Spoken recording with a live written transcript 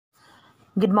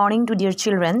Good morning to dear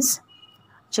childrens.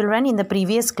 Children, in the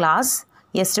previous class,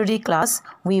 yesterday class,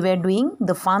 we were doing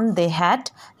the fun they had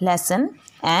lesson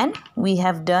and we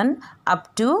have done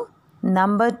up to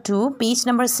number 2, page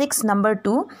number 6, number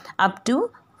 2, up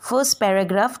to first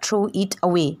paragraph, throw it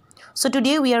away. So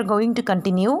today we are going to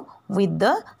continue with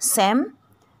the same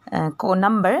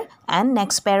number and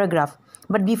next paragraph.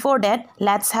 But before that,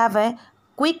 let's have a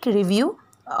quick review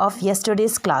of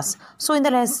yesterday's class. So in the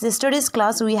yesterday's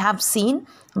class, we have seen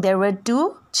there were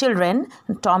two children,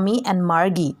 Tommy and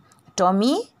Margie.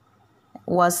 Tommy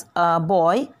was a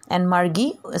boy and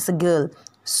Margie was a girl.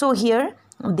 So here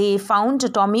Tommy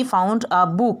found a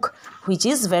book which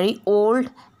is very old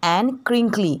and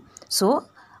crinkly. So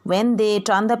when they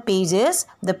turned the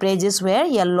pages were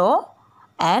yellow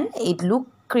and it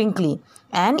looked crinkly,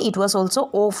 and it was also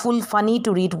awful funny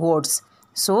to read words.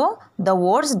 So the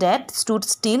words that stood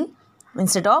still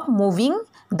instead of moving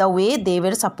the way they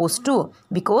were supposed to,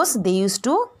 because they used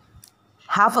to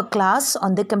have a class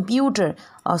on the computer.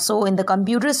 So in the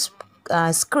computer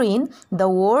screen, the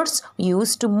words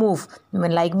used to move,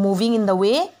 like moving in the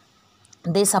way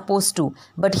they supposed to.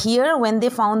 But here when they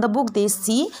found the book, they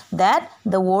see that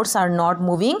the words are not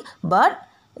moving but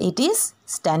it is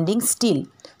standing still.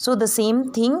 So the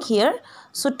same thing here.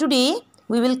 So today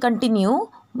we will continue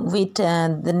with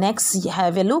the next.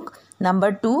 Have a look,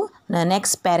 number 2, the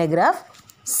next paragraph.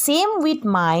 Same with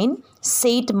mine,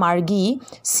 said Margie.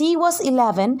 She was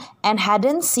 11 and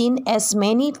hadn't seen as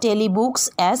many telebooks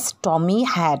as Tommy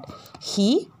had.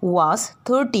 He was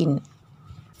 13.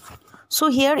 So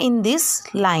here in this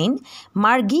line,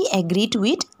 Margie agreed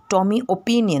with Tommy's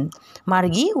opinion.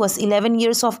 Margie was 11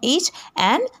 years of age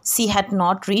and she had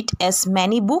not read as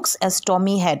many books as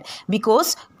Tommy had,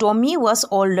 because Tommy was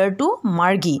older to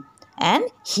Margie and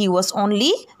he was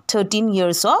only 13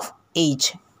 years of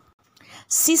age.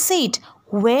 She said,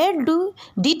 "Where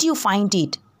did you find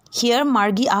it?" Here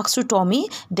Margie asked to Tommy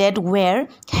that where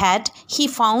had he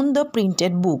found the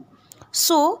printed book.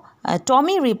 So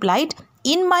Tommy replied,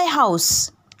 "In my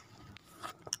house."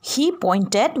 He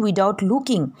pointed without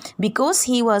looking because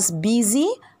he was busy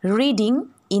reading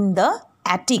in the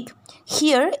attic.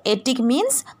 Here attic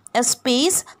means a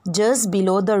space just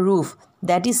below the roof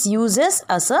that is used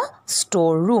as a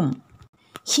storeroom.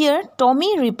 Here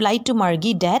Tommy replied to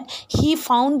Margie that he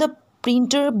found the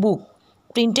printed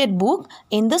book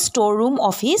in the storeroom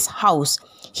of his house.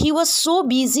 He was so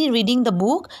busy reading the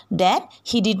book that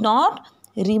he did not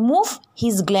remove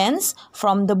his glance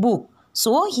from the book.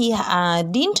 So he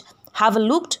didn't have a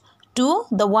look to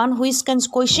the one who is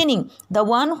questioning. The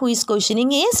one who is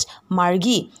questioning is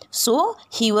Margie. So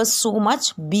he was so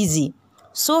much busy.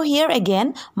 So here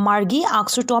again Margie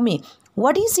asks to Tommy,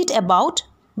 "What is it about?"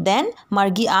 Then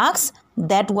Margie asks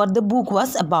that what the book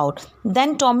was about.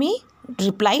 Then Tommy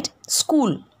replied,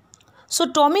 "School."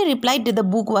 So Tommy replied that the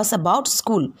book was about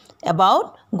school,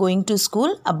 about going to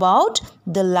school, about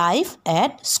the life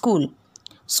at school.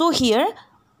 So here,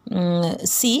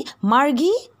 see,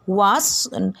 Margie was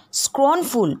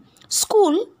scornful.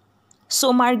 School?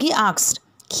 So Margie asked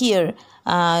here,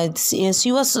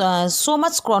 she was so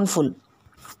much scornful.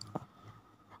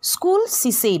 School,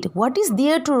 she said. What is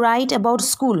there to write about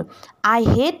school? I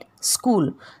hate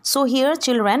school. So here,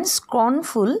 children,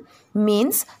 scornful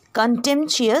means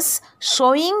contemptuous,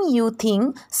 showing you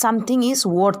think something is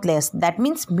worthless. That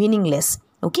means meaningless.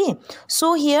 Okay.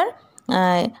 So here,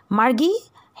 Margie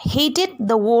hated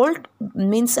the word,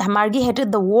 means Margie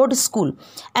hated the word school.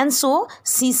 And so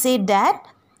she said that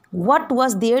what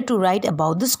was there to write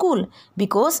about the school?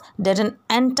 Because that an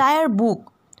entire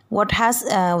book,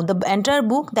 the entire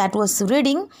book that was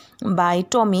reading by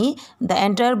Tommy, the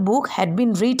entire book had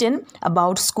been written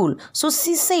about school. So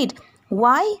she said,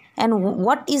 why and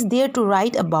what is there to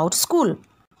write about school?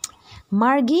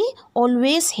 Margie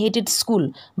always hated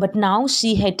school, but now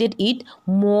she hated it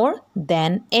more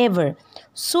than ever.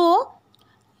 So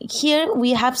here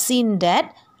we have seen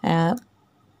that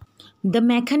the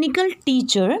mechanical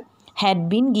teacher had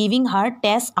been giving her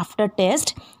test after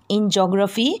test in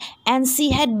geography, and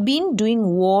she had been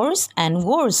doing worse and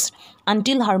worse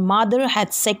until her mother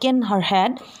had shaken her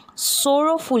head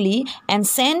sorrowfully and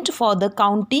sent for the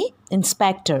county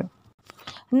inspector.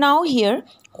 Now here,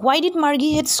 why did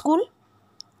Margie hate school?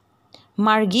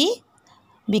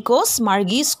 Because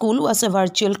Margie's school was a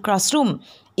virtual classroom.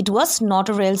 It was not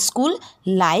a real school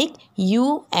like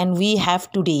you and we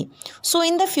have today. So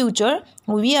in the future,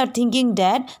 we are thinking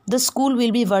that the school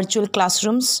will be virtual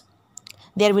classrooms.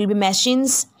 There will be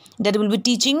machines that will be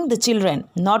teaching the children,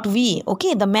 not we.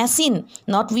 Okay, the machine,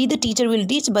 not we the teacher will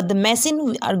teach, but the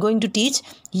machine are going to teach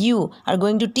you, are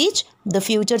going to teach the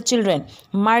future children.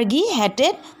 Margie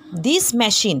hated this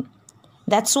machine.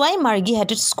 That's why Margie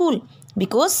hated school,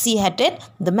 because she hated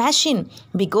the machine,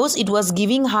 because it was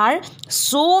giving her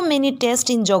so many tests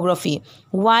in geography.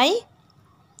 Why?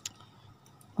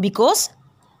 Because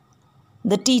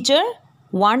the teacher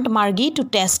want Margie to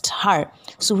test her,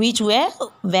 so which were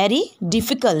very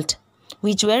difficult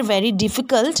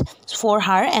for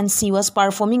her, and she was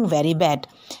performing very bad.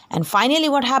 And finally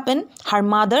what happened, her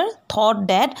mother thought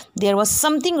that there was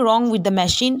something wrong with the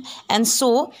machine, and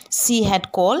so she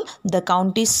had called the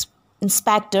county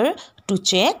inspector to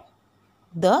check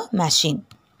the machine.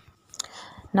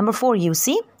 Number 4, you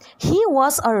see, he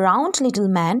was a round little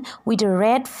man with a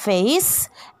red face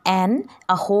and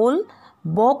a whole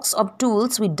box of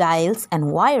tools with dials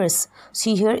and wires.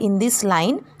 See here in this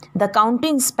line, the county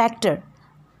inspector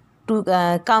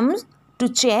comes to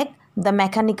check the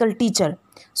mechanical teacher.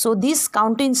 So this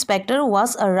county inspector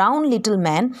was a round little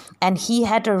man and he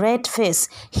had a red face.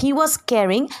 He was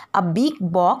carrying a big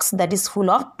box that is full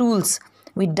of tools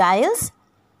with dials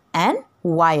and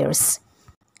wires.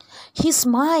 He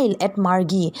smiled at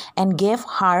Margie and gave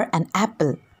her an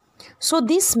apple. So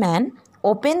this man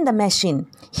opened the machine.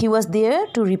 He was there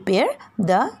to repair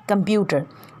the computer.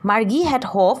 Margie had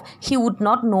hoped he would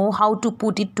not know how to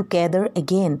put it together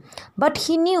again, but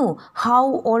he knew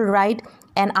how all right,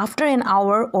 and after an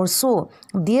hour or so,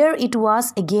 there it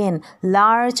was again,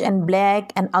 large and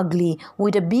black and ugly,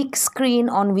 with a big screen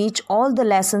on which all the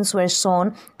lessons were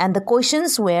shown and the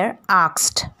questions were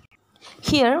asked.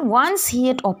 Here, once he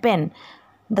had opened,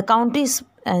 the county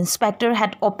inspector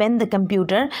had opened the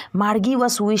computer, Margie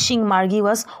was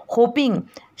hoping,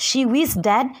 she wished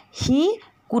that he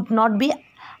could not be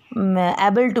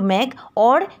able to make,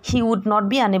 or he would not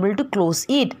be unable to close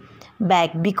it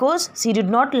back, because she did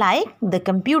not like the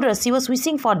computer. She was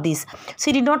wishing for this.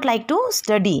 She did not like to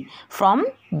study from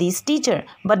this teacher.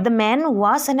 But the man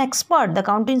was an expert. The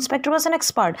county inspector was an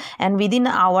expert, and within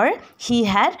an hour he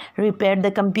had repaired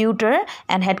the computer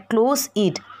and had closed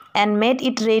it and made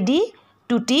it ready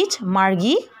to teach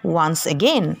Margie once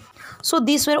again. So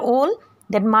these were all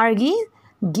that Margie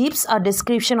gives a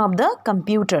description of the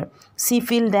computer. She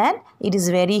feels that it is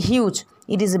very huge.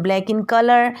 It is black in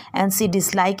color and she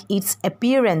dislikes its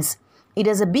appearance. It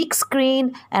has a big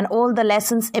screen and all the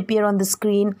lessons appear on the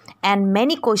screen, and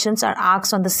many questions are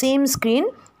asked on the same screen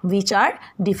which are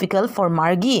difficult for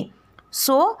Margie.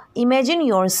 So imagine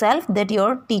yourself that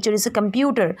your teacher is a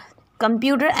computer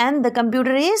and the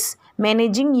computer is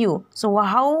managing you. So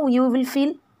how you will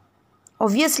feel?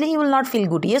 Obviously you will not feel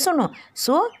good, yes or no?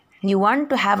 So you want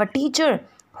to have a teacher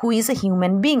who is a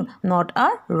human being, not a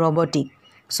robotic.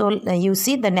 So you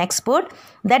see the next part.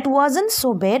 That wasn't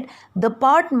so bad. The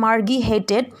part Margie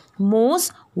hated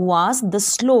most was the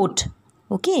slot.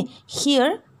 Okay,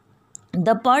 here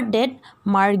the part that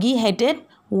Margie hated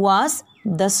was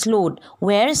the slot,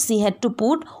 where she had to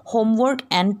put homework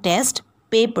and test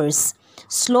papers.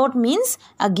 Slot means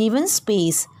a given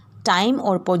space, time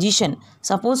or position.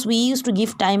 Suppose we used to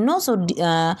give time, no? So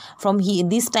from here,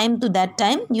 this time to that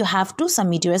time you have to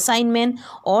submit your assignment,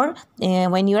 or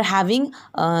when you are having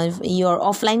your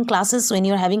offline classes, when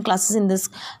you are having classes in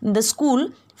the school,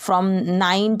 from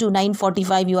 9 to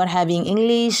 9:45 you are having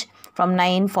English, from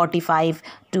 9:45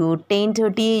 to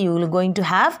 10:30 you are going to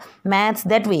have maths,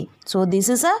 that way. So this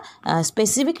is a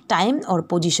specific time or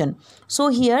position. So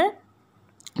here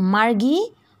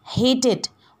Margie hated,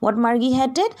 what Margie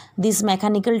hated? This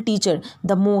mechanical teacher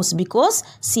the most, because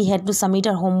she had to submit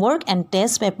her homework and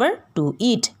test paper to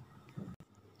it.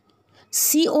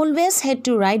 She always had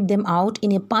to write them out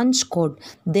in a punch card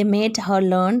they made her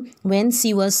learn when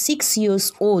she was 6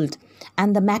 years old,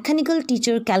 and the mechanical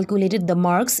teacher calculated the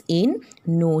marks in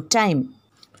no time.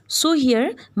 So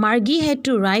here Margie had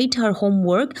to write her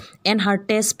homework and her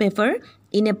test paper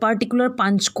in a particular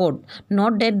punch code,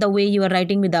 not that the way you are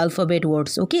writing with alphabet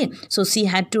words. Okay, so she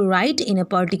had to write in a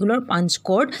particular punch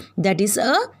code, that is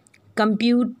a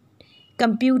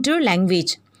computer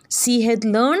language. She had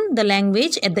learned the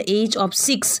language at the age of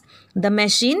 6. The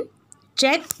machine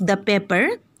checked the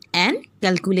paper and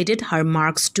calculated her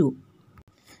marks too.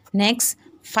 Next,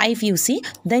 5, you see,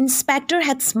 the inspector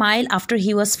had smiled after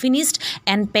he was finished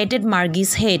and patted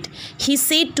Margie's head. He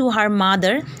said to her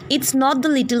mother, "It's not the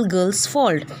little girl's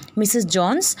fault, Mrs.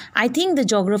 Jones. I think the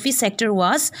geography sector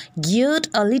was geared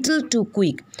a little too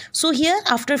quick." So here,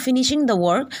 after finishing the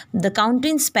work, the county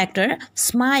inspector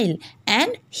smiled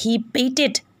and he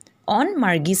patted on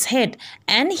Margie's head,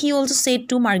 and he also said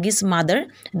to Margie's mother,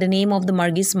 the name of the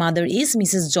Margie's mother is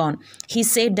Mrs. John. He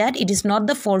said that it is not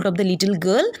the fault of the little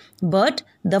girl, but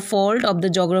the fault of the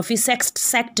geography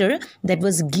sector that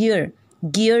was geared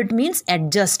Geared means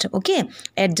adjust, okay?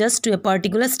 Adjust to a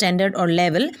particular standard or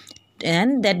level,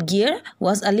 and that gear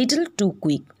was a little too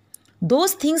quick.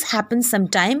 Those things happen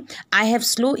sometime. I have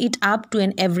slowed it up to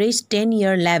an average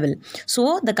 10-year level.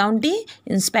 So the county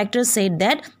inspector said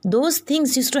that those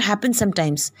things used to happen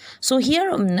sometimes. So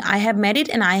here I have made it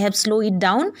and I have slowed it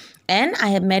down and I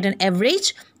have made an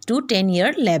average to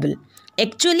 10-year level.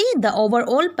 Actually, the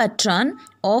overall pattern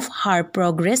of her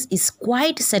progress is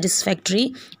quite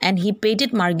satisfactory, and he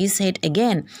patted Margie's head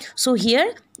again. So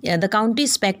here the county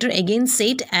inspector again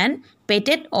said and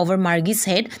patted over Margie's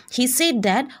head. He said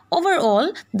that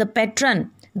overall the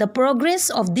pattern, the progress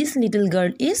of this little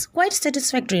girl is quite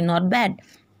satisfactory, not bad.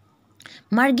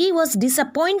 Margie was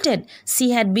disappointed.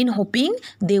 She had been hoping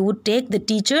they would take the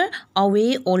teacher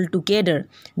away altogether.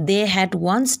 They had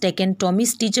once taken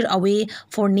Tommy's teacher away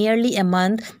for nearly a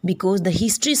month because the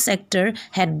history sector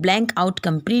had blanked out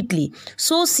completely.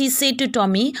 So she said to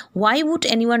Tommy, "Why would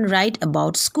anyone write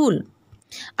about school?"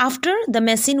 After the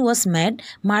machine was made,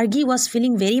 Margie was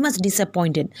feeling very much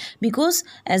disappointed because,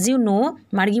 as you know,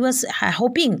 Margie was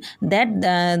hoping that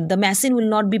the machine will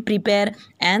not be prepared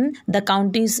and the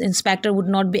county's inspector would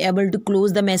not be able to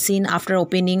close the machine after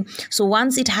opening. So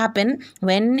once it happened,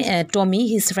 when Tommy,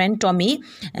 his friend Tommy,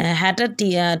 had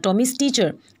Tommy's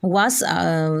teacher was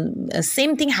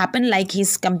same thing happened like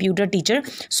his computer teacher.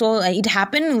 So it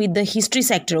happened with the history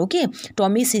sector, okay,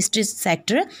 Tommy's history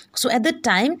sector. So at the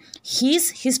time, his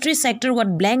history sector was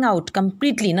blank out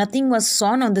completely. Nothing was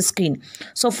shown on the screen.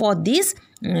 So for this,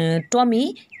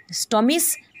 Tommy's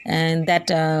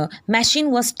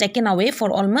machine was taken away for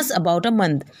almost about a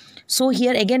month. So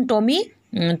here again Tommy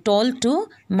told to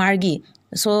Margie.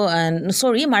 So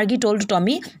Margie told to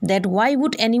Tommy that why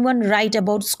would anyone write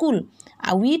about school?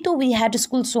 We had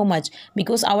school so much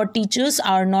because our teachers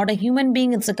are not a human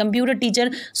being, it's a computer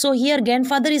teacher. So here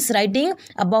grandfather is writing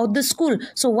about the school.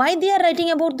 So why they are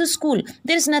writing about the school?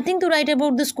 There is nothing to write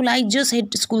about the school. I just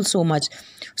hate school so much.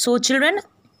 So children,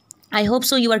 I hope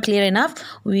so you are clear enough.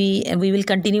 We will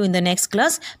continue in the next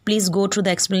class. Please go through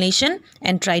the explanation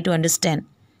and try to understand.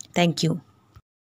 Thank you.